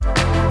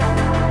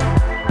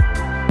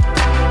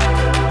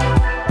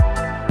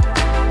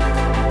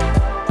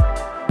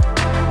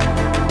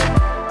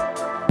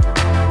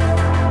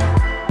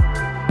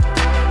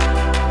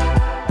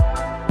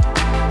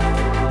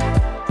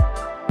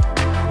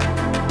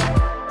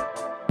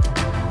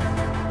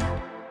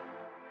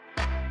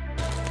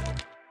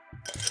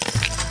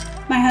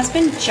My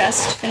husband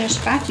just finished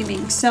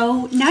vacuuming,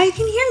 so now you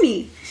can hear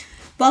me.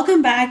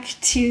 Welcome back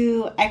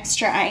to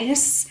Extra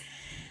Ice.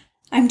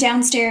 I'm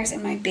downstairs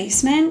in my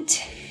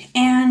basement,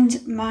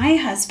 and my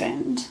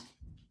husband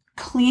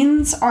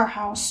cleans our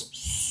house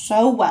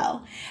so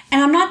well.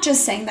 And I'm not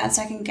just saying that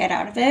so I can get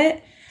out of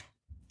it.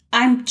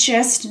 I'm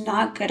just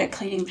not good at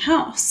cleaning the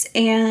house.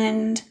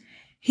 And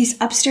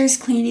he's upstairs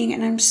cleaning,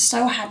 and I'm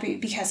so happy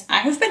because I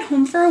have been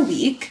home for a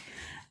week.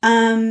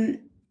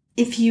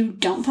 If you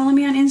don't follow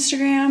me on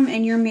Instagram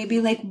and you're maybe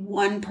like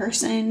one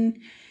person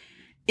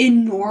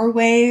in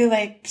Norway,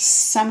 like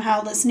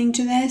somehow listening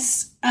to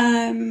this,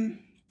 I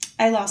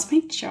lost my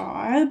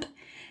job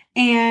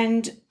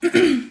and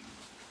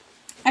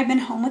I've been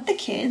home with the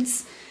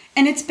kids,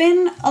 and it's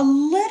been a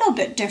little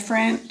bit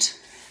different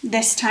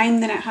this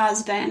time than it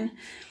has been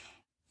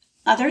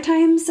other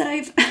times that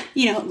I've,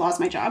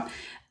 lost my job.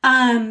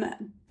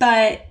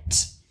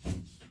 But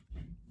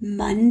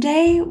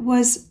Monday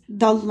was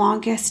the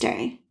longest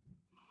day.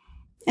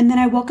 And then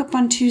I woke up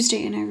on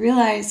Tuesday and I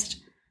realized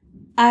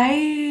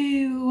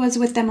I was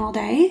with them all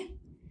day.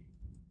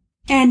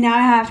 And now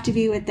I have to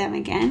be with them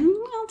again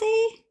all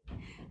day.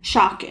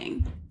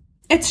 Shocking.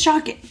 It's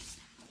shocking.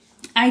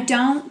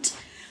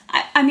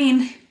 I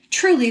mean,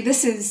 truly,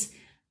 this is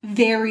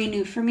very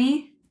new for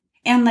me.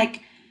 And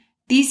like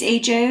these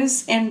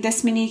ages and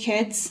this many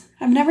kids,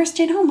 I've never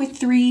stayed home with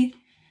 3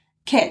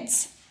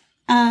 kids.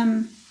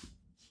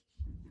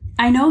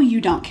 I know you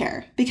don't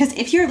care, because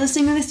if you're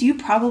listening to this, you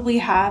probably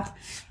have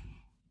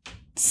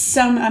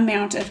some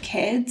amount of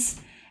kids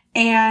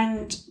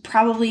and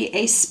probably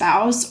a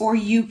spouse, or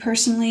you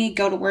personally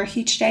go to work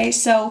each day.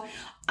 So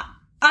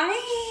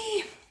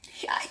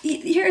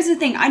here's the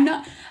thing.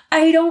 I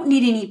don't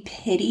need any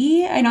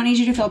pity. I don't need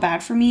you to feel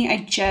bad for me.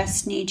 I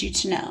just need you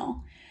to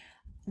know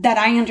that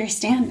I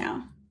understand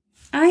now.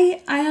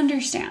 I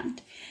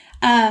understand.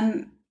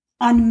 On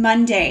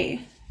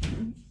Monday,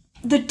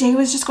 the day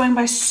was just going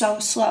by so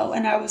slow.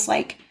 And I was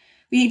like,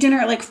 we ate dinner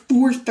at like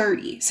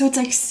 4:30. So it's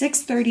like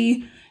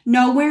 6:30,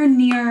 nowhere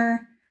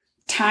near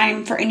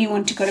time for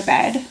anyone to go to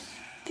bed.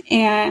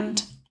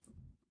 And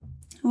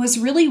it was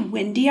really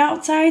windy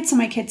outside, so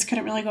my kids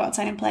couldn't really go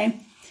outside and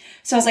play.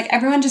 So I was like,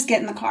 everyone just get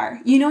in the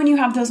car. You know when you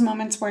have those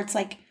moments where it's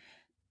like,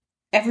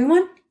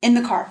 everyone in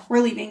the car,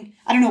 we're leaving.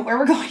 I don't know where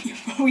we're going,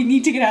 but we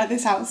need to get out of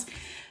this house.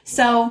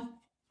 So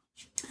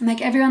I'm like,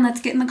 everyone,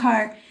 let's get in the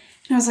car.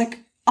 And I was like,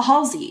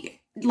 Halsey,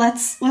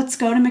 let's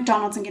go to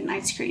McDonald's and get an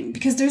ice cream,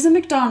 because there's a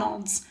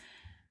McDonald's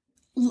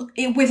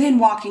within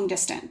walking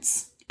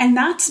distance. And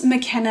that's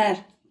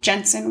McKenna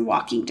Jensen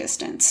walking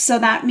distance. So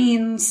that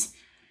means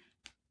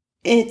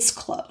it's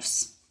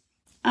close.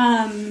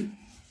 Can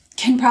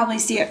probably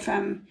see it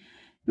from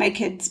my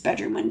kid's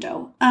bedroom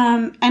window.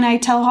 And I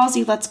tell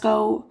Halsey, let's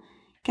go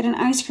get an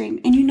ice cream.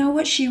 And you know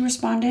what she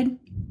responded?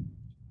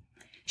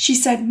 She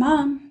said,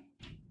 Mom,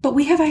 but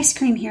we have ice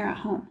cream here at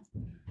home.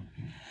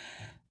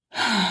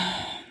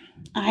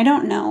 I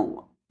don't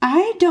know.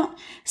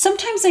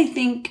 Sometimes I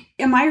think,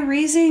 am I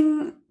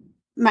raising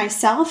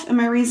myself? Am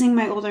I raising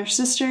my older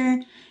sister?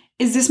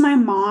 Is this my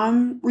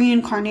mom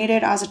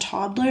reincarnated as a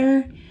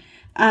toddler?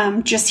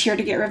 Just here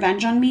to get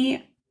revenge on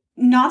me?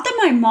 Not that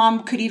my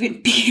mom could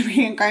even be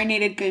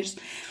reincarnated because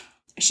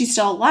she's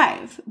still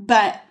alive,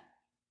 but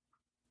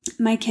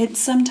my kids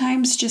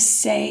sometimes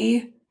just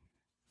say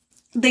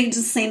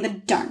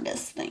the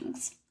darndest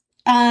things.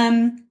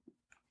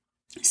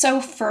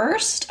 So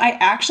first, I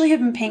actually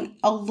have been paying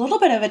a little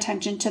bit of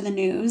attention to the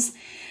news.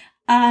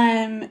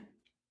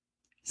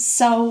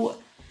 So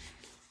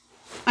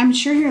I'm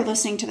sure you're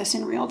listening to this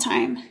in real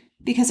time,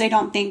 because I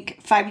don't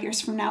think 5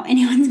 years from now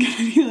anyone's going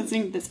to be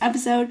listening to this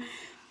episode.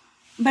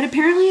 But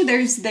apparently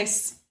there's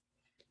this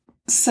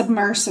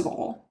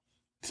submersible,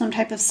 some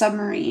type of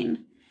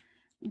submarine,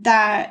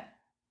 that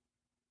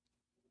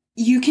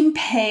you can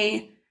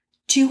pay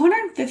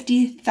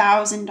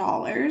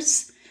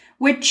 $250,000,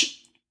 which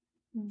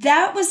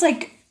that was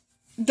like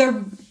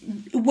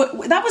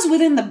that was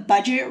within the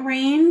budget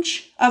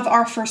range of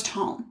our first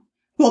home.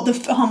 Well,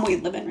 the home we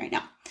live in right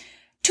now.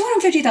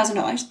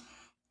 $250,000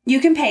 you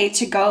can pay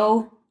to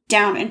go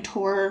down and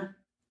tour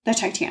the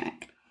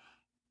Titanic.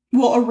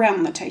 Well,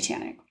 around the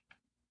Titanic.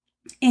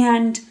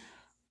 And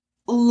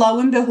lo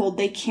and behold,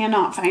 they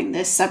cannot find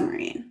this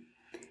submarine.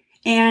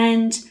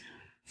 And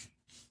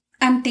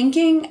I'm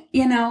thinking,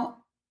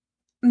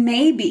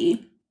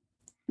 maybe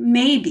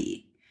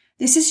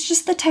this is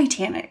just the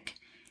Titanic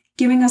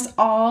giving us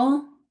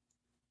all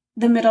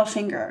the middle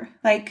finger.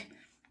 Like,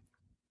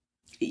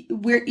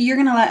 you're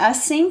going to let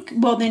us sink?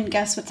 Well, then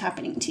guess what's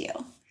happening to you?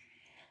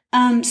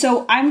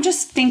 So I'm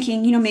just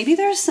thinking, maybe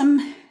there's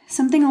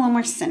something a little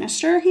more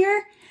sinister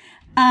here.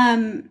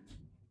 I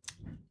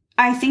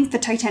think the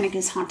Titanic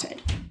is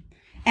haunted.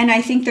 And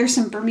I think there's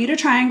some Bermuda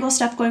Triangle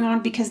stuff going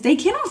on, because they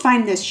cannot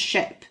find this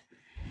ship.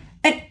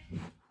 And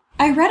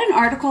I read an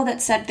article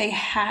that said they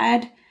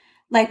had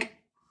like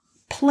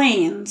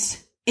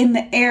planes in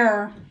the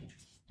air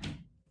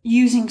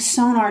using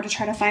sonar to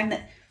try to find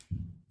that.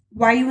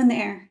 Why are you in the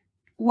air?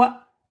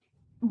 What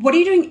are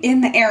you doing in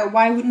the air?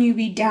 Why wouldn't you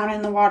be down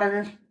in the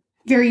water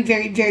very,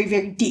 very, very,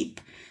 very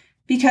deep,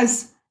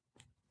 because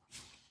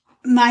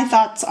my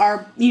thoughts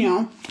are,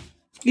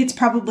 it's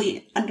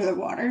probably under the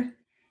water.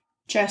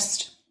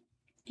 Just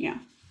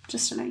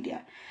an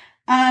idea.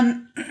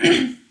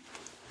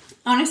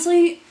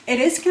 Honestly, it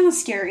is kind of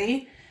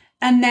scary.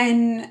 And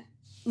then,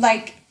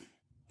 like,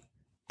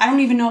 I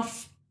don't even know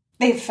if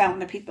they've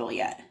found the people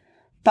yet.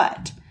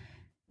 But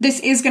this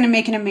is going to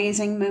make an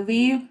amazing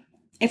movie,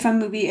 if a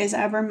movie is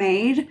ever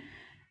made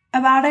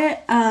about it.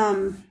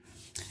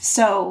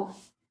 So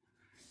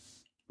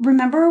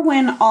remember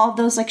when all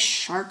those, like,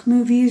 shark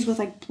movies with,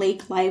 like,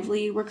 Blake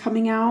Lively were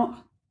coming out?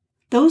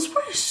 Those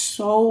were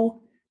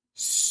so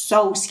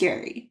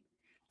scary.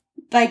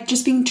 Like,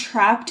 just being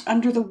trapped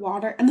under the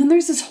water. And then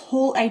there's this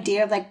whole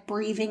idea of, like,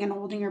 breathing and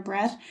holding your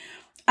breath.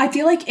 I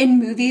feel like in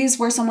movies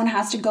where someone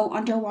has to go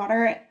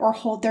underwater or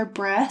hold their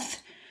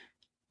breath,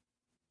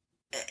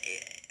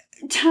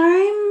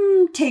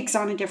 time takes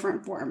on a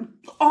different form.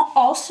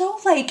 Also,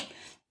 like,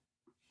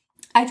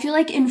 I feel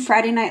like in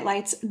Friday Night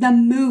Lights, the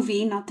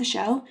movie, not the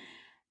show,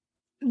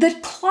 the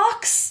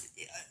clocks,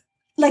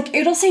 like,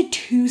 it'll say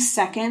 2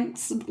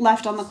 seconds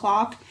left on the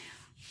clock.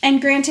 And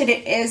granted,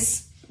 it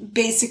is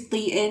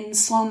basically in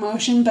slow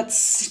motion, but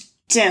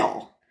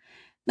still,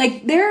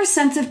 like, their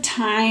sense of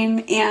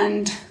time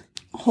and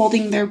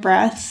holding their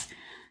breath,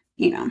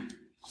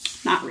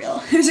 not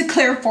real. There's a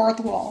clear fourth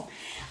wall.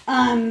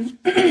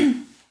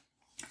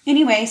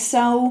 Anyway,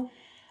 so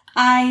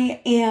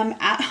I am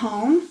at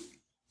home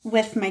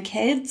with my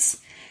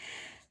kids.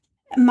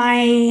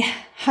 My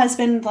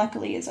husband,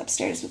 luckily, is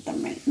upstairs with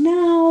them right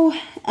now.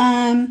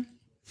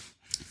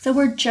 So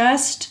we're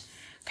just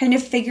kind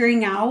of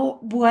figuring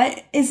out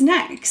what is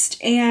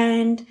next.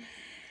 And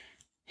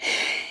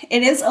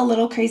it is a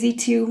little crazy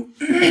to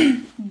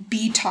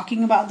be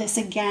talking about this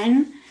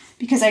again,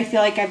 because I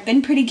feel like I've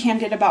been pretty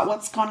candid about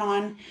what's gone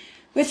on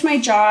with my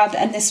job.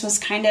 And this was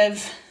kind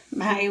of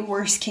my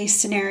worst case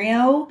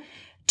scenario,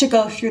 to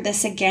go through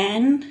this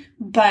again.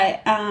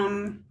 But,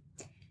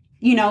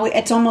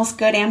 it's almost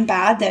good and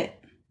bad that,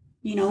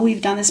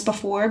 we've done this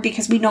before,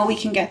 because we know we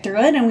can get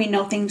through it and we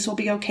know things will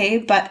be okay.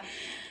 But,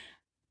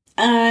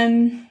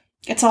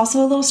 it's also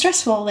a little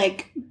stressful.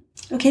 Like,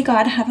 okay,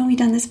 God, haven't we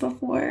done this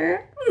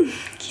before?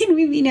 Can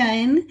we be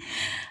done?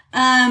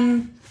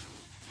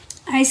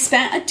 I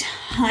spent a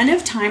ton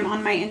of time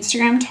on my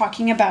Instagram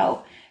talking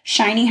about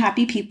Shiny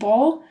Happy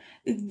People,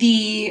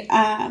 the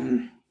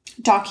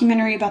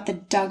documentary about the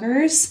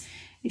Duggars.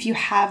 If you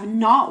have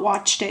not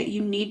watched it,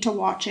 you need to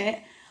watch it.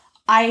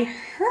 I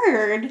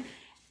heard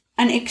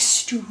an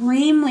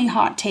extremely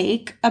hot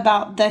take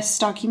about this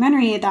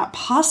documentary that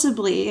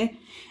possibly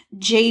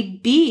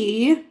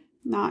JB,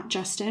 not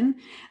Justin,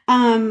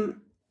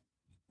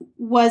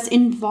 was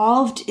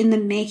involved in the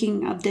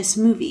making of this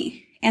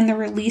movie and the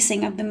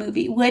releasing of the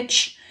movie,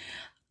 which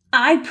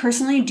I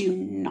personally do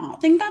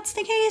not think that's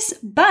the case.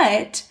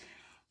 But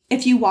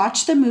if you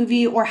watch the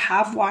movie or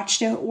have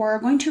watched it or are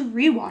going to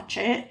rewatch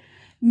it,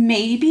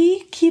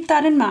 maybe keep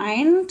that in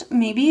mind.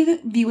 Maybe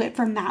view it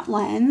from that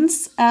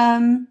lens.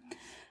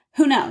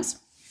 Who knows?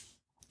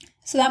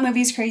 So that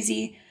movie's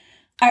crazy.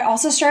 I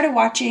also started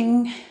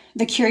watching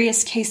The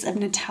Curious Case of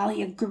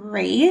Natalia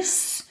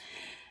Grace.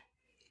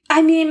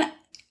 I mean,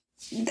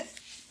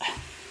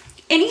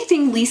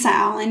 anything Lisa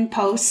Allen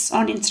posts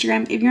on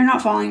Instagram, if you're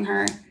not following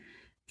her,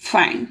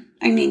 fine.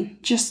 I mean,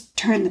 just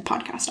turn the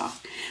podcast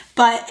off.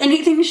 But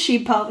anything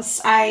she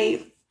posts,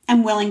 I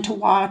am willing to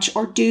watch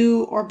or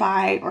do or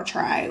buy or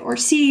try or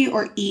see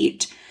or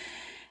eat.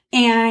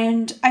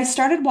 And I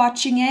started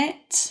watching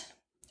it.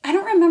 I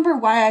don't remember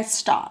why I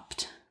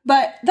stopped,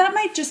 but that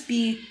might just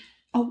be,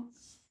 oh,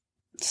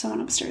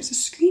 someone upstairs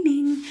is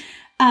screaming.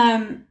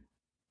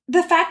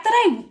 The fact that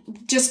I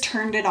just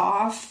turned it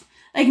off,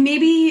 like,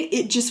 maybe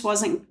it just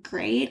wasn't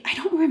great. I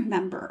don't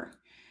remember.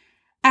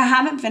 I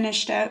haven't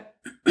finished it.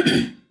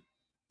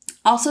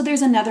 Also,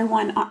 there's another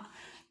one.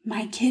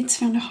 My kids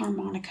found a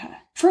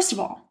harmonica. First of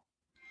all,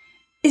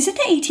 is it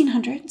the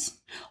 1800s?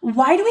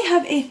 Why do we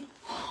have a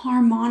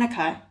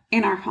harmonica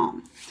in our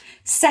home?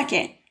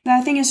 Second,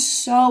 that thing is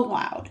so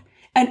loud.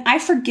 And I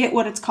forget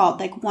what it's called,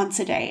 like, once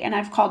a day. And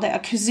I've called it a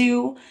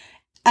kazoo,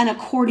 an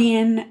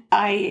accordion.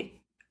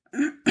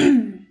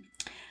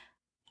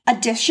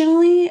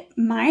 Additionally,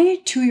 my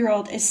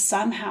 2-year-old is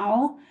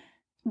somehow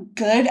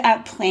good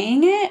at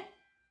playing it,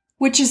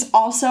 which is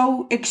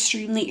also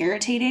extremely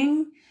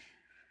irritating.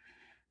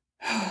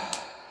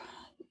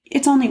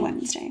 It's only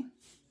Wednesday.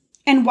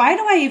 And why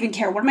do I even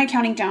care? What am I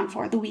counting down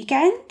for? The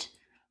weekend?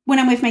 When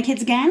I'm with my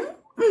kids again?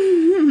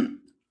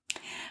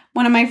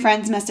 One of my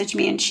friends messaged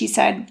me and she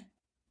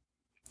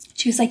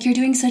was like, "You're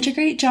doing such a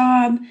great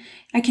job.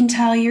 I can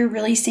tell you're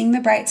really seeing the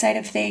bright side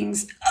of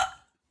things."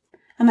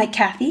 I'm like,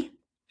 "Kathy,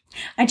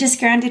 I just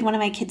grounded one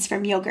of my kids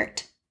from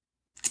yogurt.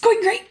 It's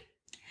going great."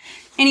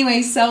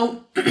 Anyway,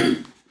 so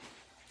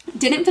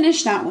didn't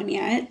finish that one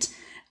yet.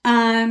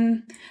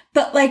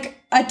 But like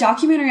a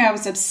documentary I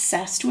was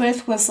obsessed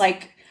with was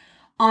like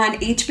on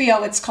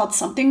HBO. It's called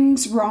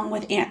Something's Wrong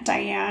with Aunt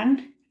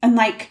Diane. And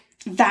like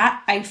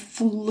that, I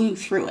flew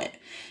through it.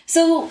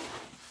 So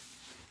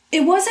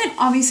it wasn't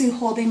obviously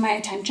holding my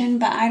attention,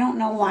 but I don't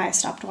know why I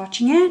stopped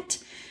watching it.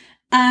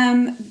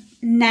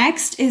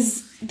 Next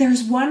is,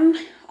 there's one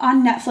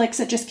on Netflix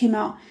that just came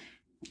out,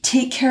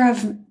 Take Care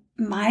of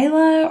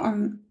Mila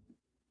or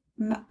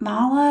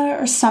Mala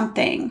or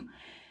something,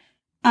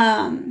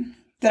 that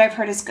I've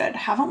heard is good.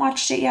 Haven't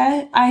watched it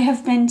yet. I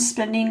have been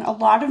spending a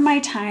lot of my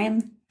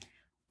time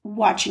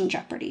watching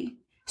Jeopardy.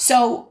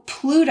 So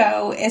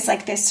Pluto is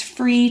like this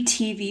free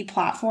TV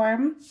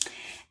platform.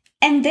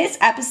 And this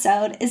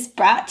episode is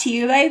brought to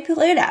you by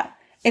Pluto.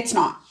 It's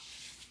not.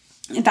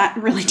 That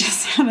really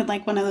just sounded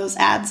like one of those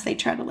ads they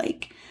try to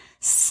like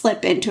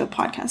slip into a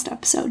podcast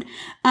episode.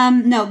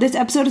 No, this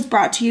episode is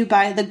brought to you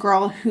by the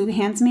girl who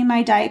hands me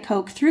my Diet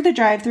Coke through the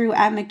drive-thru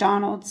at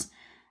McDonald's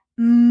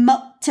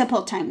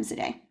multiple times a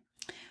day.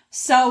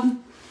 So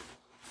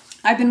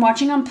I've been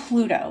watching on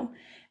Pluto,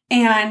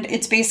 and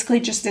it's basically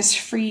just this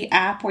free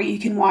app where you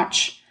can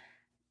watch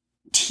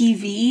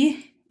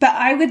TV, but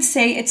I would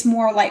say it's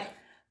more like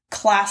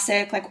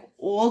classic, like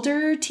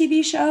older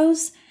TV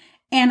shows.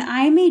 And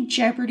I'm a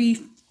Jeopardy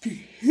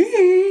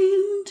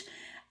fan.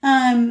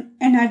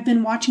 And I've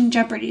been watching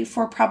Jeopardy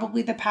for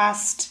probably the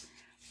past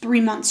 3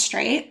 months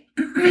straight.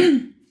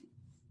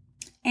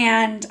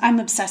 And I'm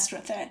obsessed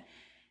with it.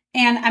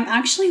 And I'm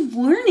actually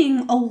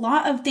learning a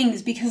lot of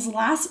things because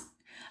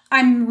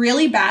I'm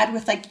really bad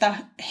with like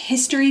the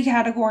history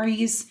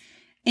categories,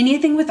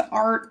 anything with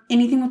art,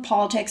 anything with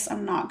politics,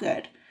 I'm not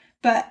good.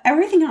 But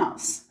everything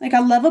else, like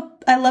I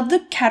love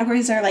the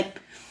categories that are like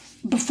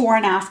before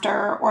and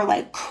after, or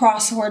like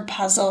crossword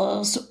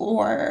puzzles,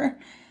 or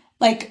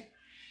like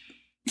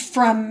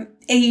from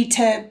A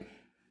to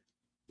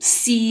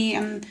C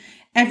and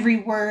every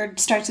word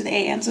starts with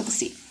A, ends with a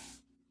C.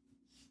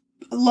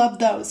 Love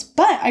those.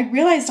 But I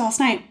realized last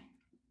night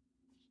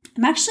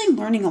I'm actually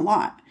learning a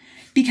lot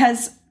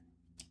because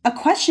a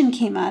question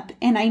came up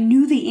and I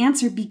knew the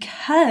answer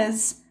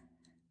because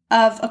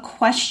of a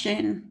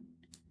question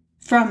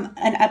from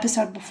an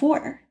episode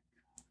before.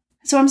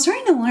 So I'm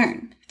starting to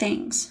learn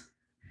things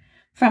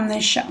from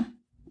this show,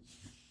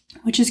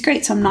 which is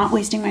great. So I'm not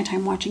wasting my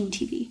time watching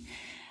TV.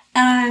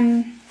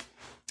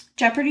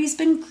 Jeopardy's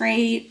been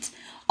great.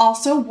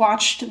 Also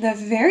watched the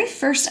very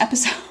first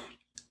episode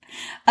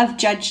of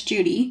Judge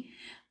Judy.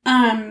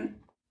 And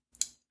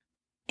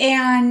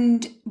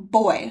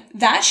boy,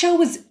 that show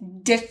was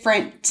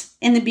different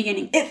in the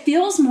beginning. It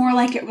feels more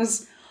like it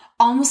was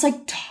almost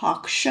like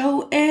talk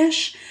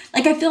show-ish.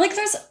 Like I feel like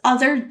there's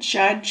other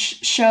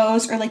judge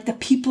shows or like the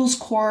People's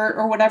Court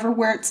or whatever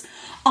where it's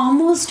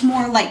almost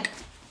more like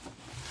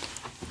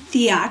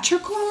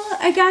theatrical,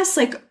 I guess.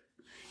 Like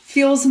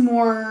feels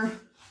more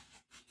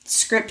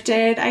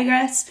scripted, I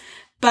guess.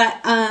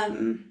 But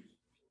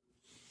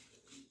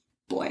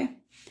boy,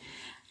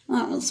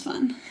 that was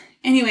fun.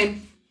 Anyway,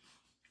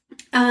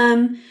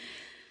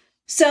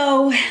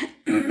 so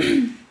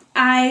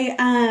I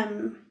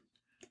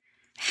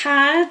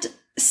had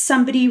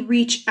somebody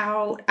reach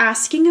out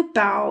asking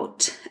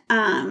about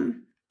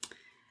kind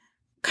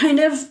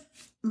of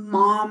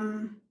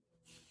mom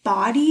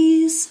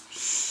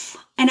bodies.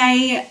 And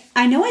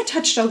I know I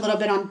touched a little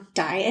bit on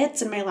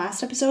diets in my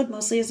last episode,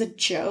 mostly as a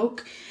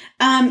joke.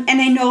 And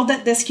I know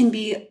that this can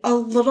be a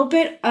little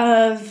bit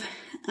of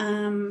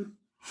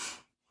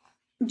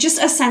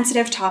just a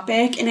sensitive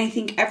topic, and I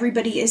think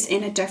everybody is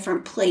in a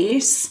different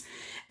place.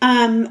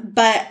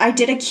 But I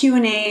did a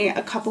Q&A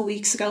a couple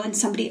weeks ago, and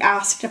somebody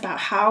asked about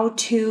how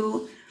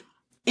to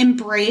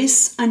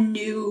embrace a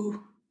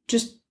new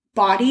just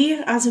body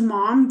as a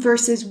mom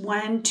versus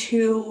when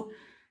to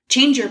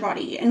change your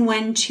body and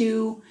when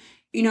to,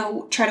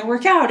 try to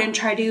work out and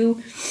try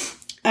to,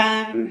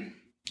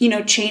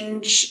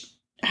 change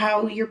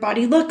how your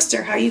body looks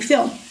or how you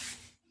feel.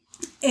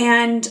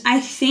 And I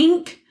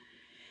think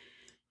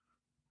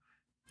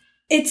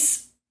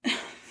it's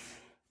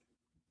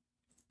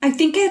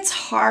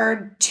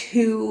hard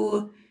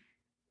to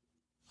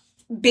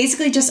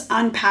basically just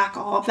unpack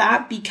all of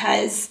that,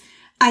 because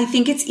I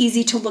think it's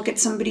easy to look at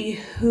somebody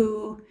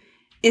who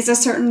is a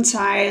certain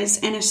size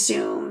and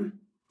assume,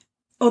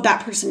 oh,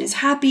 that person is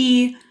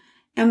happy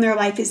and their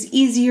life is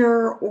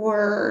easier,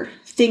 or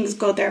things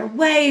go their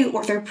way,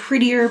 or they're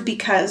prettier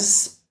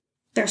because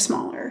they're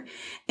smaller.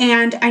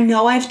 And I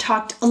know I've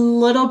talked a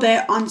little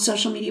bit on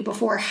social media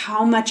before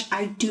how much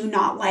I do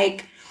not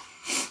like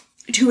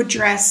to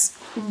address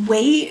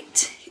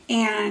weight,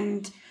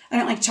 and I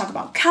don't like to talk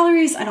about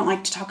calories. I don't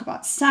like to talk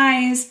about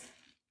size.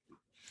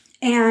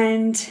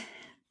 And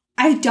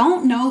I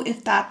don't know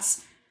if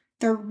that's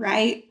the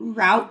right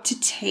route to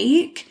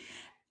take.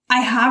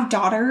 I have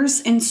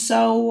daughters, and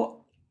so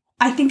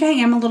I think I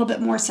am a little bit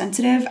more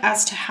sensitive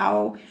as to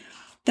how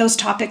those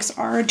topics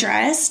are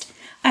addressed.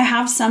 I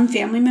have some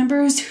family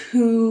members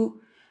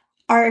who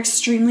are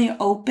extremely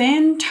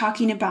open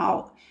talking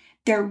about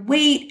their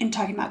weight and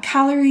talking about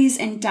calories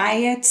and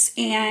diets,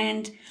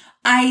 and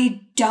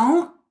I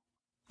don't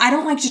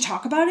like to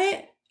talk about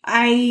it.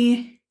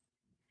 I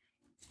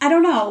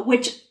don't know,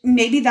 which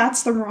maybe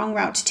that's the wrong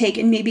route to take,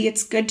 and maybe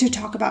it's good to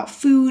talk about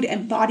food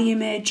and body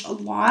image a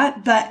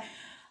lot, but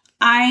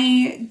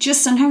I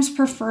just sometimes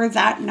prefer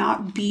that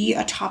not be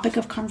a topic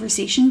of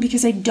conversation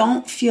because I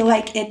don't feel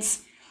like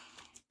it's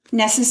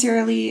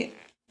necessarily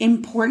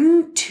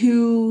important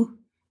to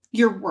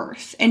your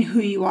worth and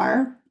who you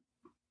are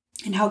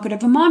and how good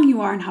of a mom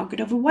you are and how good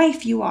of a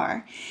wife you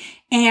are.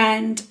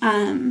 And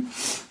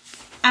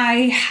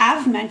I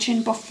have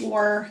mentioned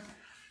before,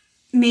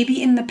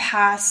 maybe in the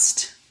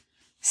past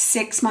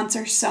 6 months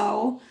or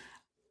so,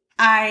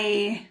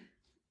 I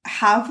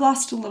have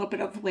lost a little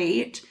bit of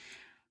weight,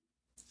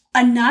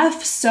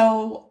 enough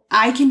so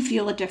I can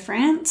feel a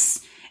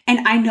difference,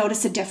 and I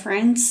notice a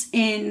difference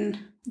in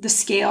the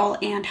scale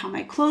and how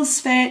my clothes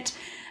fit.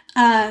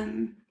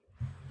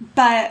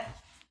 But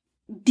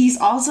these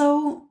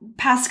also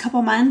past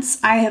couple months,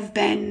 I have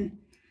been,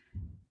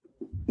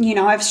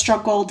 I've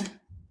struggled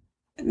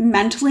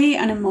mentally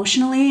and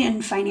emotionally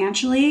and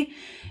financially.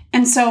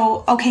 And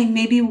so, okay,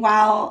 maybe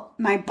while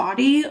my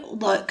body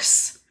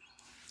looks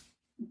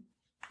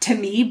to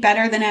me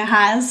better than it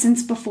has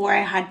since before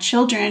I had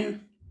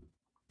children,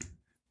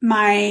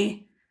 my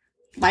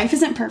life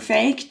isn't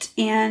perfect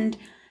and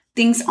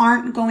things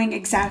aren't going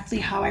exactly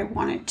how I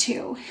want it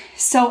to.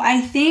 So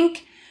I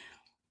think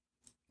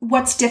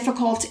what's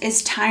difficult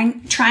is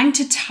trying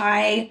to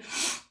tie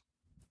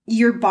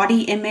your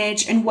body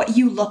image and what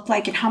you look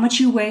like and how much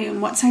you weigh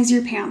and what size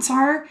your pants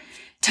are,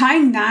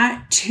 tying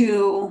that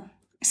to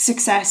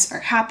success or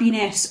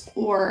happiness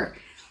or,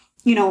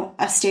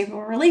 a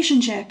stable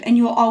relationship. And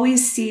you'll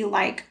always see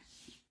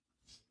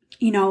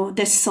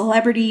this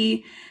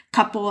celebrity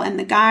couple and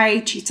the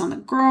guy cheats on the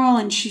girl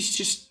and she's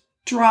just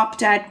drop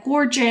dead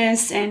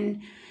gorgeous.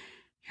 And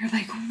you're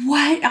like,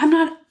 what? I'm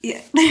not.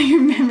 I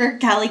remember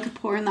Callie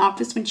Kapoor in The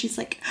Office when she's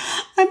like,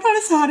 I'm not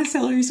as hot as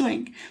Hilary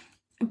Swank.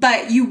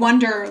 But you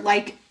wonder,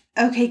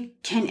 okay,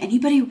 can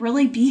anybody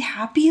really be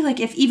happy?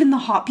 If even the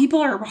hot people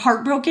are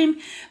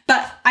heartbroken.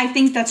 But I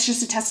think that's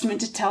just a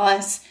testament to tell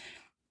us,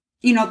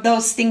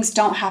 those things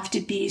don't have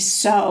to be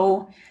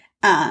so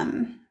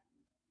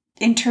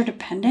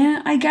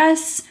interdependent, I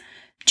guess.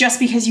 Just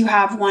because you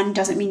have one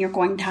doesn't mean you're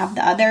going to have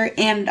the other.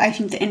 And I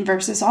think the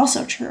inverse is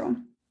also true.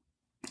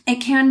 It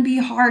can be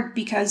hard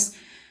because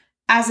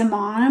as a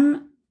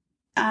mom,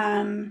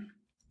 and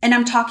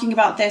I'm talking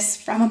about this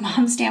from a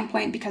mom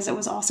standpoint because it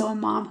was also a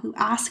mom who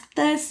asked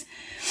this.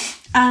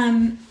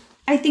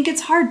 I think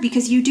it's hard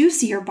because you do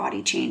see your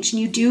body change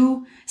and you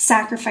do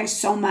sacrifice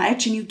so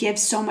much and you give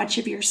so much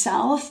of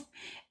yourself.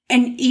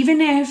 And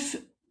even if,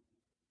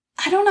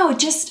 I don't know,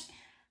 just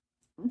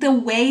the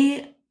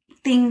way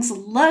things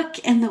look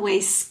and the way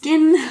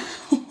skin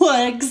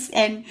looks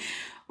and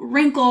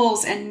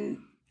wrinkles and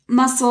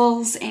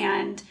muscles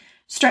and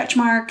stretch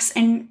marks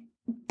and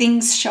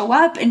things show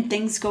up and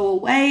things go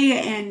away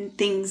and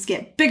things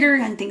get bigger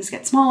and things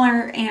get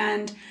smaller.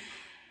 And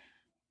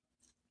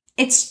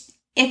it's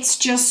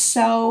just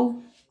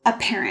so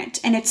apparent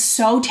and it's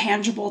so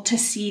tangible to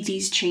see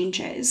these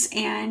changes.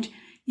 And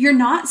you're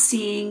not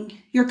seeing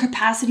your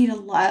capacity to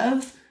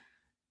love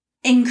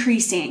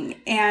increasing,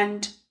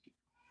 and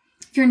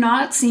you're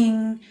not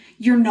seeing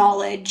your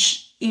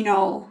knowledge,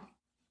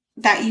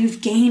 that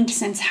you've gained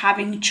since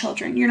having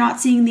children. You're not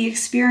seeing the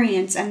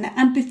experience and the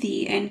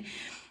empathy and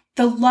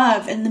the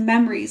love and the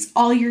memories.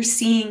 All you're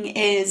seeing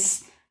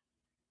is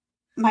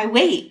my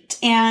weight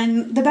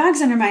and the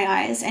bags under my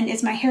eyes, and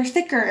is my hair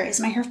thicker? Is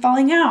my hair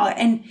falling out?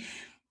 And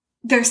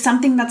there's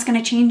something that's going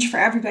to change for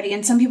everybody.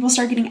 And some people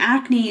start getting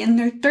acne in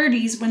their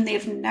 30s when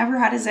they've never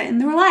had a zit in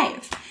their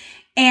life.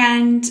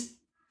 And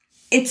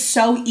it's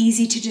so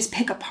easy to just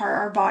pick apart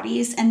our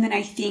bodies. And then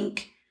I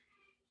think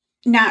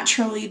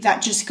naturally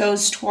that just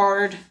goes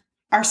toward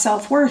our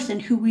self-worth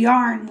and who we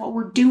are and what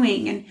we're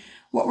doing and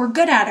what we're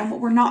good at and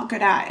what we're not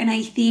good at. And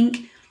I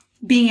think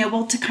being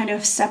able to kind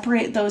of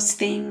separate those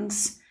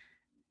things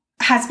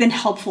has been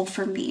helpful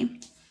for me.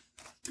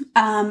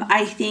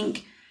 I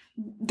think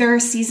there are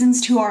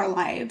seasons to our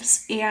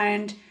lives,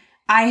 and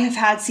I have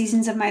had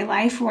seasons of my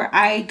life where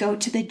I go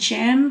to the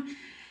gym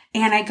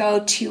and I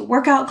go to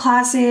workout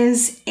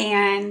classes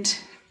and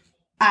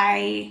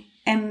I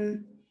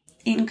am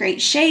in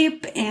great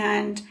shape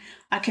and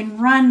I can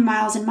run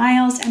miles and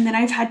miles. And then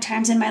I've had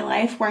times in my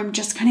life where I'm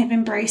just kind of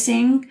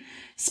embracing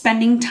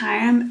spending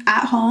time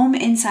at home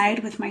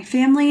inside with my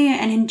family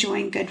and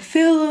enjoying good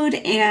food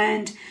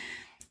and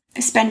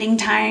spending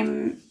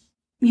time,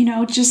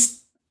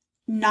 just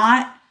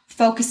not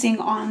focusing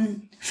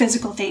on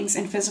physical things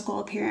and physical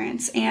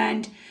appearance.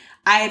 And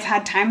I've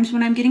had times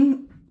when I'm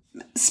getting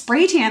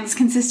spray tans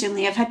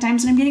consistently. I've had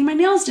times when I'm getting my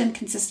nails done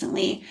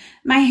consistently,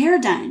 my hair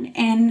done.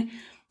 And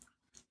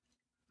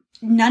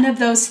none of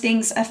those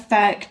things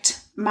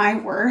affect my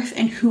worth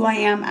and who I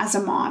am as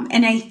a mom.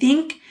 And I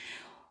think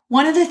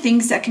one of the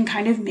things that can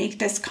kind of make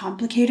this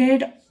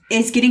complicated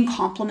is getting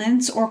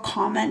compliments or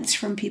comments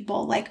from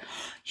people like,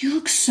 you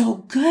look so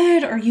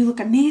good, or you look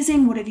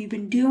amazing. What have you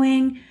been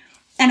doing?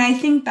 And I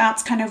think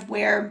that's kind of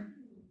where,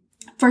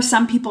 for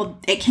some people,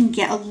 it can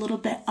get a little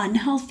bit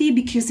unhealthy,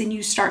 because then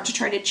you start to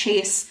try to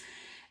chase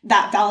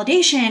that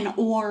validation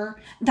or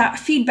that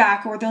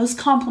feedback or those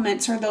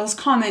compliments or those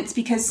comments,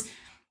 because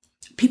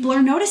people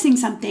are noticing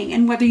something.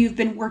 And whether you've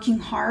been working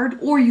hard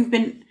or you've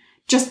been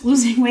just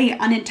losing weight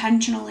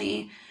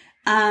unintentionally,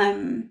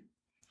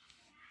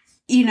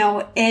 you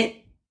know,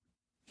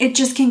 it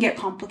just can get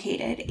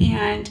complicated.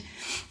 And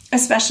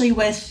especially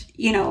with,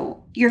 you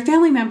know, your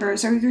family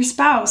members or your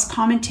spouse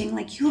commenting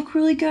like, you look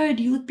really good,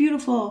 you look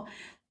beautiful.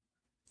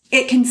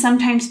 It can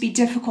sometimes be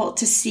difficult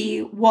to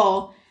see,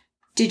 well,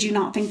 did you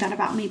not think that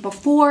about me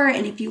before?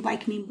 And if you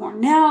like me more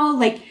now,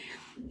 like,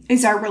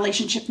 is our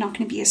relationship not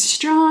going to be as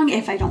strong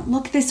if I don't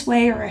look this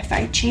way or if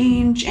I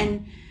change?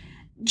 And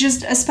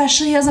just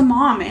especially as a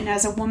mom and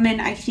as a woman,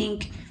 I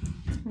think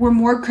we're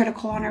more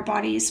critical on our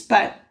bodies,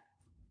 but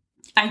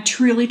I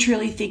truly,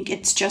 truly think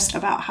it's just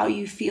about how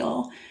you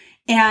feel.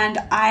 And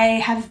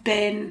I have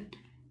been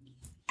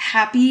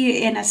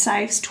happy in a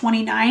size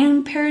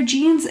 29 pair of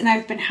jeans, and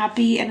I've been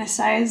happy in a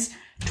size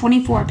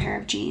 24 pair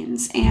of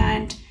jeans.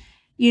 And,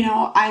 you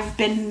know, I've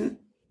been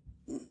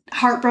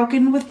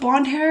heartbroken with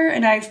blonde hair,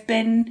 and I've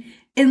been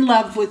in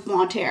love with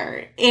blonde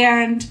hair.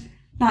 And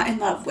not in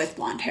love with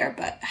blonde hair,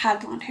 but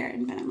had blonde hair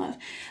and been in love.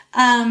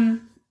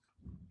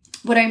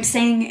 What I'm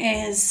saying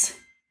is,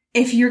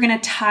 if you're going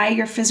to tie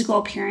your physical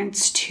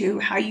appearance to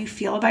how you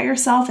feel about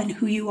yourself and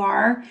who you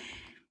are,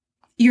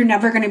 you're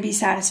never going to be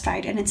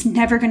satisfied, and it's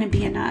never going to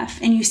be enough.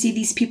 And you see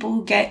these people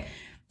who get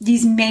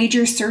these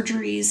major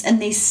surgeries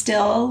and they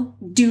still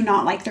do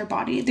not like their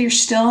body. They're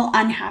still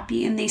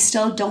unhappy and they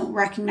still don't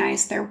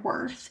recognize their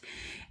worth.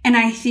 And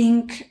I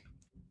think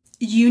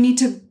you need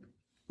to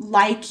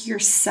like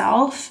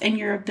yourself and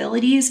your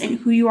abilities and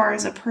who you are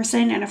as a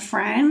person and a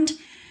friend.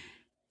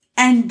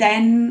 And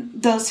then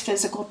those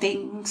physical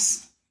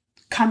things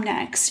come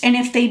next. And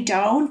if they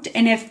don't,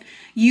 and if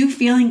you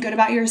feeling good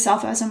about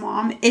yourself as a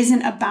mom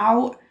isn't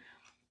about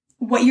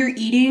what you're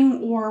eating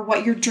or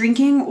what you're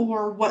drinking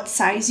or what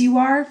size you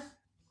are,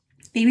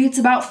 maybe it's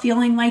about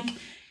feeling like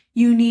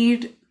you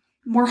need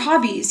more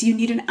hobbies, you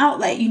need an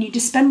outlet, you need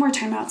to spend more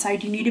time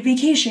outside, you need a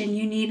vacation,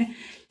 you need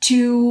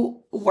to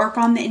work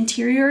on the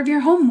interior of your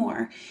home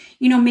more.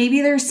 You know,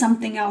 maybe there's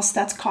something else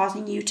that's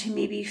causing you to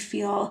maybe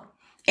feel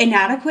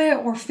inadequate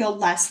or feel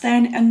less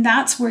than, and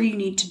that's where you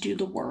need to do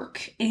the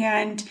work.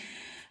 And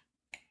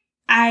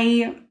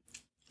I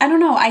don't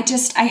know,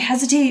 I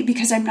hesitate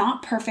because I'm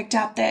not perfect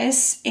at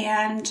this,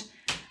 and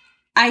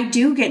I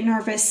do get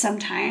nervous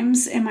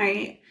sometimes. Am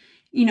I,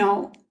 you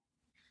know,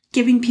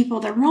 giving people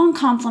the wrong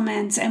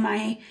compliments? Am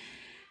I,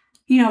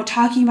 you know,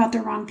 talking about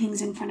the wrong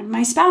things in front of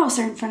my spouse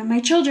or in front of my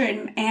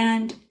children?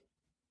 And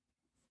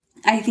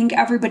I think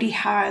everybody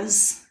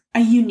has a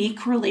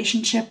unique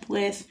relationship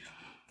with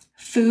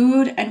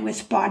food and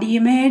with body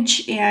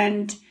image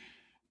and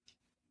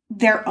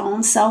their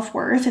own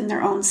self-worth and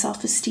their own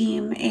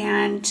self-esteem.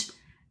 And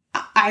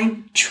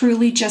I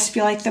truly just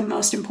feel like the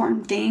most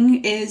important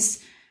thing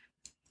is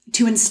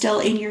to instill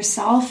in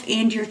yourself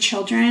and your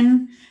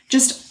children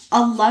just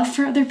a love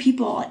for other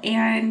people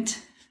and,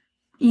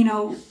 you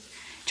know,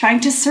 trying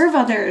to serve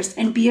others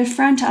and be a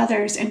friend to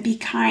others and be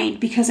kind.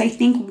 Because I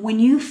think when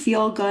you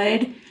feel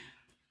good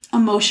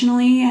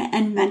emotionally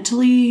and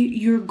mentally,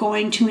 you're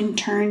going to in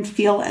turn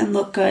feel and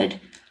look good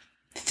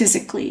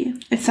physically,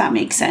 if that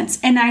makes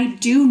sense. And I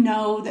do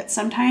know that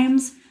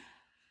sometimes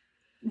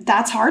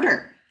that's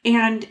harder.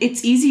 And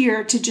it's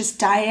easier to just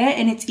diet,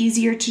 and it's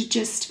easier to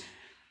just,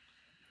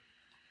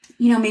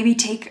 you know, maybe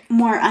take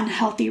more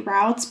unhealthy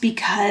routes,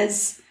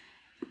 because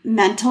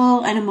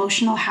mental and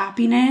emotional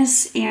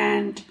happiness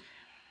and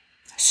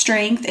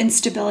strength and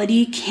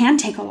stability can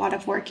take a lot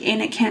of work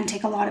and it can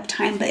take a lot of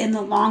time. But in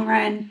the long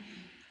run,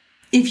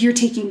 if you're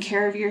taking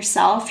care of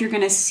yourself, you're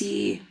going to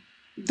see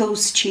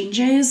those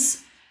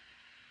changes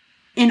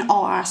in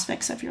all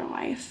aspects of your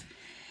life.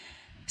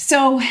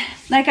 So,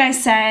 like I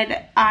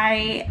said,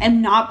 I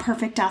am not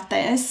perfect at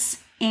this,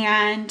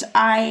 and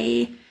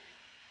I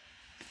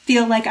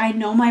feel like I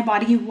know my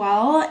body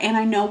well, and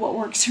I know what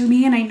works for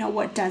me, and I know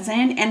what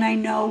doesn't, and I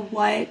know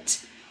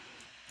what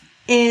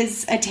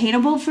is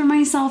attainable for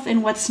myself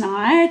and what's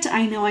not.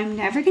 I know I'm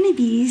never going to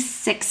be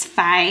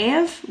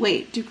 6'5".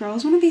 Wait, do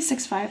girls want to be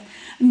 6'5"?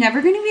 I'm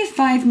never going to be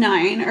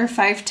 5'9" or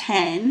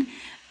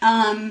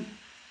 5'10".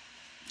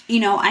 You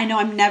know, I know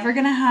I'm never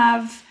going to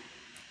have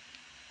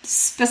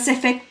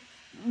specific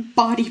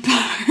body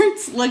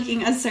parts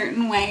looking a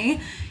certain way,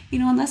 you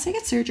know, unless I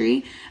get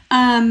surgery.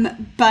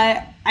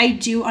 But I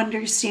do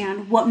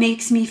understand what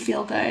makes me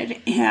feel good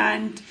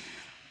and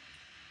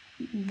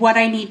what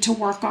I need to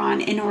work on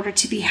in order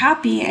to be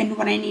happy, and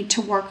what I need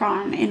to work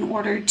on in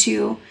order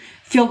to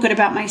feel good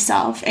about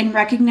myself and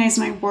recognize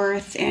my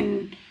worth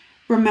and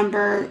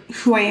remember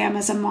who I am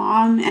as a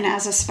mom and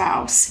as a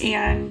spouse.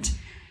 And,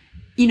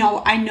 you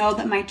know, I know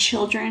that my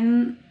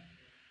children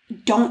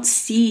don't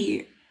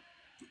see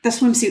the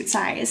swimsuit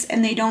size,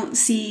 and they don't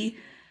see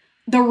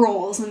the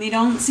rolls, and they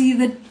don't see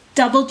the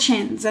double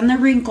chins and the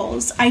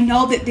wrinkles. I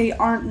know that they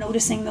aren't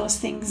noticing those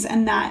things,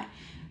 and that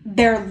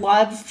their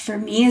love for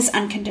me is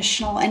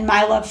unconditional, and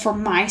my love for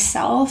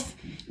myself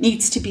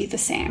needs to be the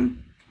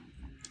same.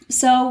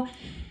 So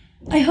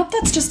I hope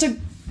that's just a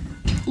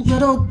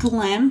little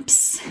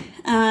glimpse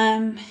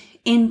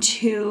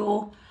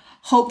into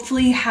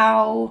hopefully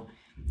how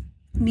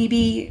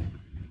maybe,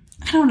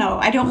 I don't know,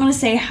 I don't want to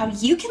say how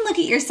you can look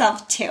at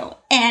yourself too.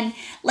 And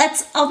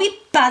I'll be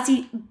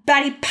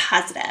body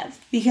positive,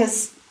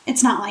 because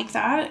it's not like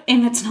that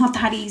and it's not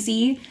that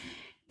easy.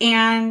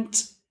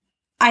 And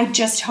I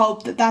just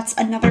hope that that's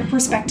another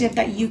perspective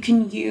that you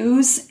can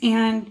use,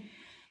 and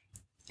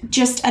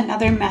just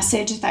another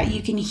message that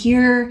you can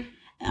hear.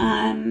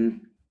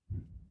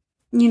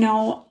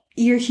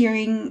 You're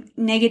hearing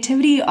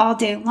negativity all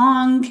day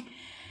long,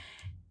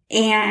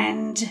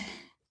 and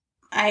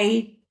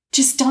I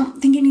just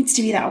don't think it needs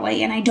to be that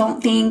way. And I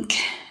don't think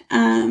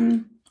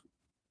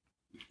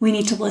we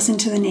need to listen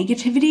to the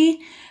negativity.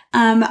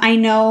 I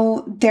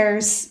know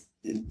there's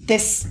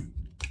this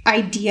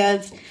idea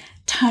of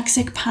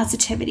toxic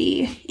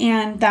positivity,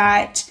 and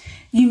that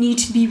you need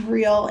to be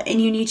real and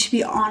you need to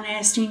be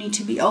honest, you need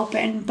to be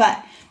open.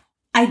 But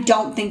I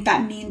don't think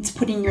that means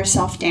putting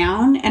yourself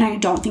down, and I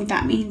don't think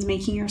that means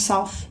making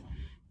yourself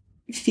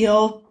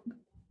feel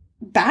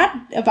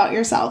bad about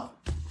yourself.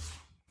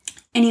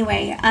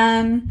 Anyway,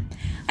 I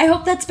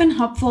hope that's been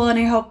helpful, and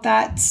I hope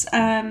that's,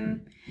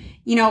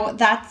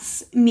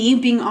 that's me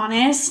being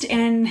honest,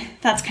 and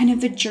that's kind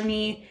of the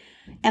journey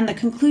and the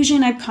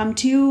conclusion I've come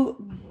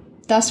to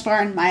thus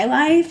far in my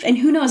life. And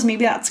who knows,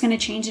 maybe that's going to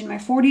change in my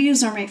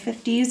 40s or my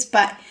 50s,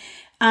 but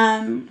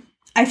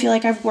I feel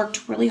like I've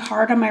worked really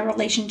hard on my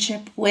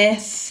relationship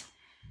with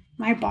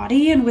my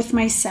body and with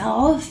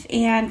myself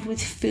and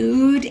with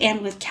food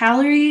and with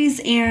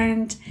calories.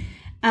 And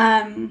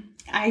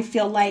I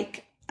feel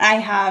like I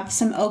have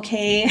some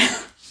okay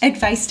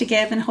advice to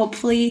give, and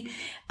hopefully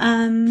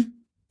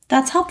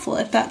that's helpful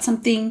if that's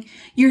something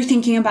you're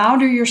thinking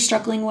about or you're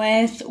struggling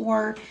with,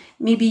 or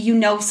maybe you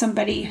know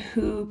somebody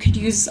who could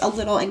use a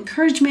little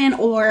encouragement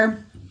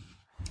or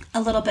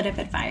a little bit of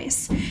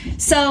advice.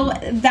 So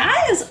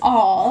that is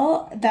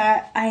all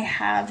that I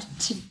have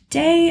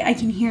today. I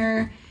can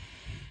hear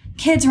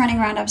kids running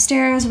around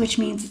upstairs, which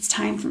means it's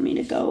time for me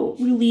to go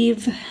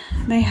relieve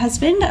my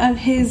husband of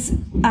his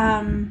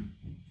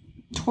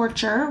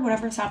torture,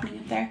 whatever's happening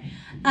up there.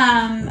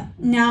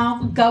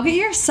 Now go get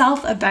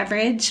yourself a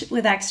beverage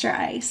with extra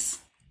ice.